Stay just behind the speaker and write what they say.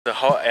So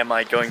how am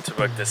I going to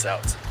work this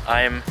out?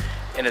 I'm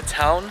in a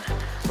town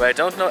where I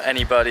don't know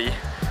anybody,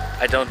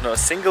 I don't know a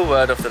single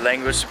word of the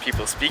language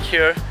people speak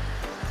here,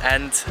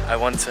 and I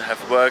want to have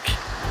work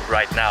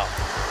right now.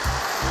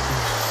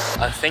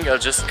 I think I'll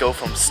just go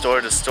from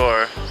store to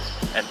store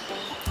and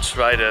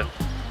try to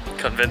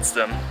convince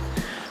them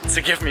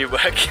to give me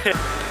work.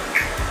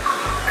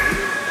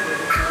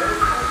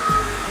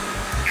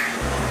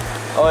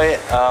 Oi,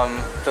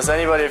 does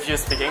anybody of you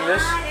speak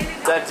English?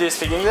 Do you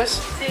speak English?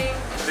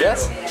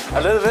 Yes?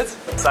 A little bit?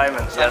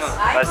 Simon, yes.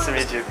 Nice to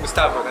meet you.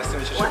 Gustavo, nice to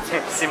meet you.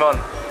 Simon.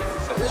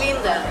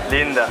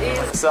 Linda.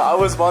 So I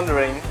was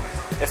wondering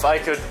if I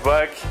could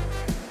work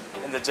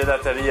in the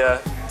gelateria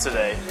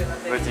today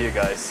with you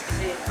guys.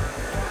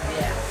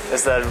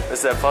 Is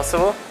that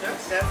possible?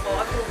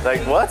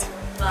 Like what?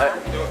 I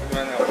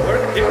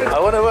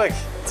want to work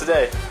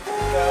today.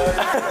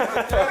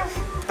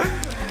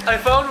 I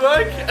found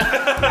work!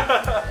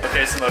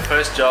 Okay, so my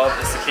first job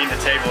is to clean the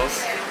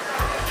tables.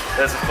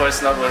 That's of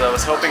course not what I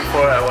was hoping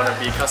for. I want to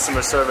be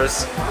customer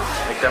service,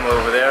 like them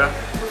over there.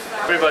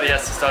 Everybody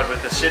has to start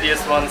with the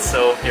shittiest one,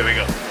 so here we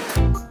go.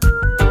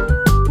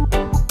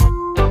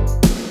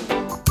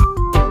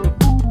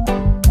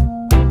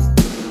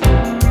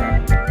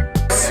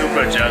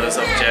 Super jealous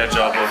of their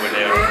job over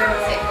there,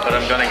 but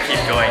I'm gonna keep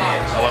going.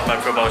 I want my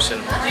promotion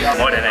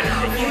more than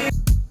anything.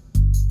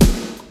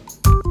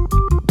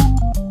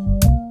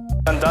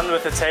 I'm done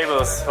with the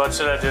tables. What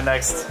should I do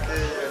next?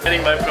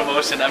 Getting my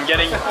promotion. I'm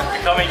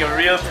becoming a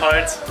real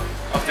part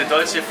of the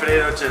Dolce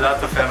Fredo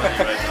Gelato family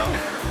right now.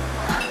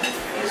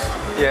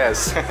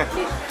 Yes.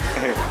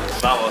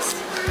 Vamos.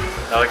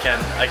 Now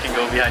I can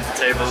go behind the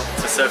table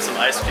to serve some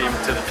ice cream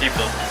to the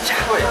people.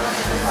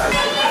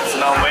 So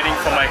now I'm waiting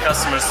for my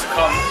customers to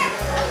come.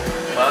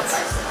 But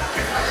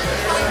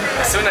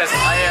as soon as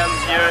I am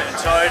here in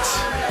charge,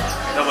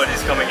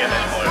 nobody's coming in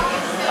anymore.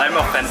 I'm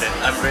offended.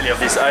 I'm really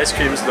offended. These ice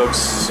creams look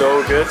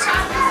so good.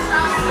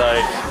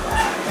 Like,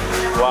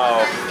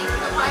 wow.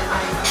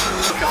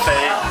 The cafe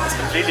is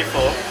completely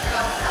full.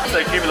 It's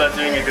like people are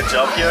doing a good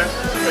job here.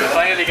 We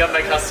finally got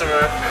my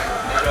customer.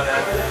 I'm gonna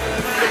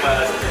put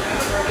my ice cream.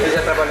 Ele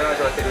já trabalhou na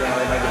gelateria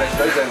durante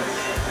 2 anos.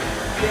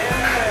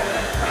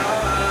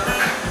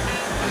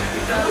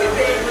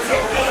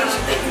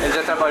 Ele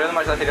já trabalhou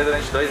numa gelateria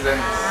durante 2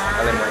 anos na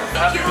Alemanha.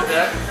 Happy with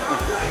that?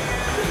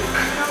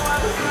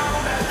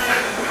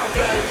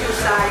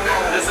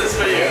 This is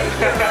for you.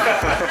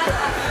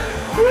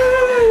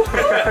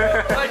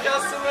 My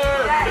customer!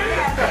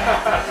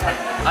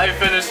 I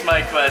finished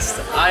my quest.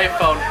 I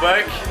found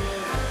work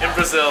in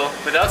Brazil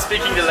without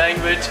speaking the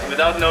language,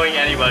 without knowing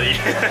anybody.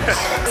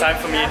 Time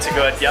for me to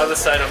go at the other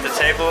side of the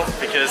table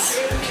because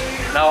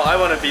now I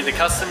want to be the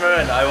customer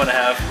and I want to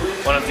have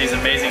one of these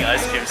amazing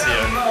ice creams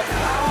here.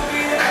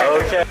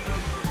 Okay.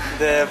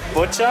 The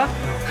butcher.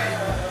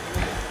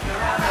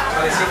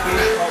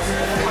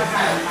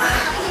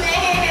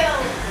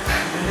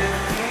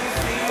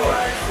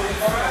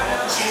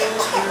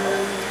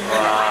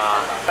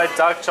 Wow.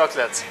 Dark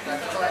chocolate.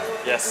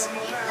 Yes.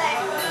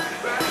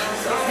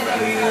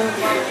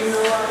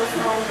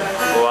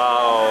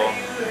 Wow.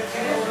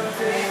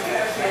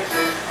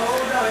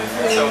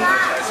 So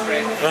much ice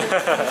cream.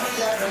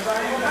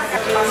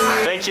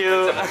 Thank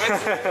you.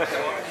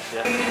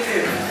 Yeah.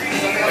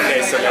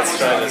 Okay, so let's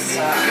try this.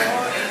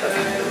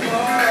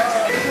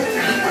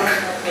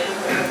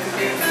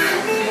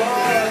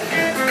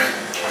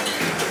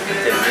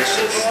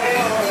 Delicious.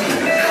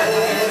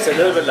 It's a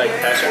little bit like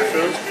passion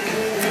fruit,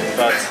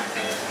 but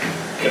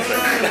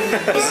different.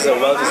 This is a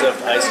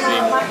well-deserved ice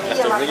cream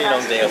after a really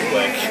long day of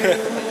work.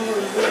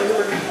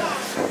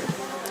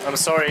 I'm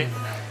sorry,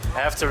 I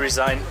have to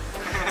resign.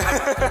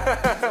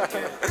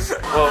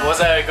 Well,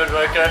 was I a good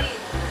worker?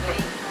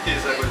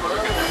 He's a good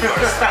worker, of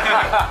course.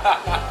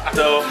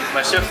 So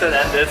my shift had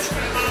ended.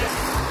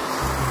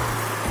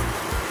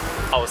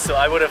 Oh, so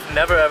I would have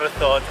never ever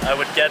thought I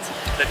would get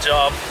the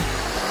job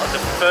on the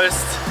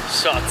first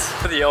shot.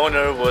 The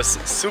owner was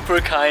super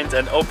kind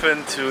and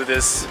open to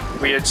this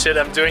weird shit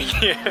I'm doing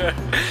here.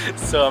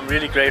 So I'm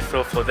really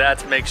grateful for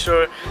that. Make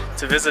sure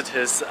to visit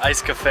his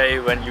ice cafe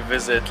when you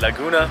visit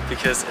Laguna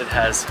because it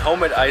has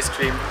homemade ice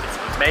cream.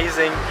 It's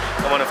amazing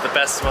and one of the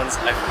best ones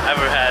I've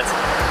ever had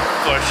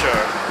for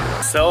sure.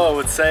 So I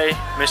would say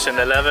mission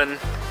 11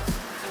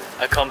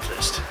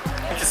 accomplished.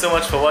 Thank you so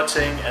much for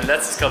watching and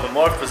let's discover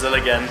more of Brazil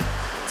again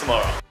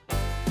tomorrow.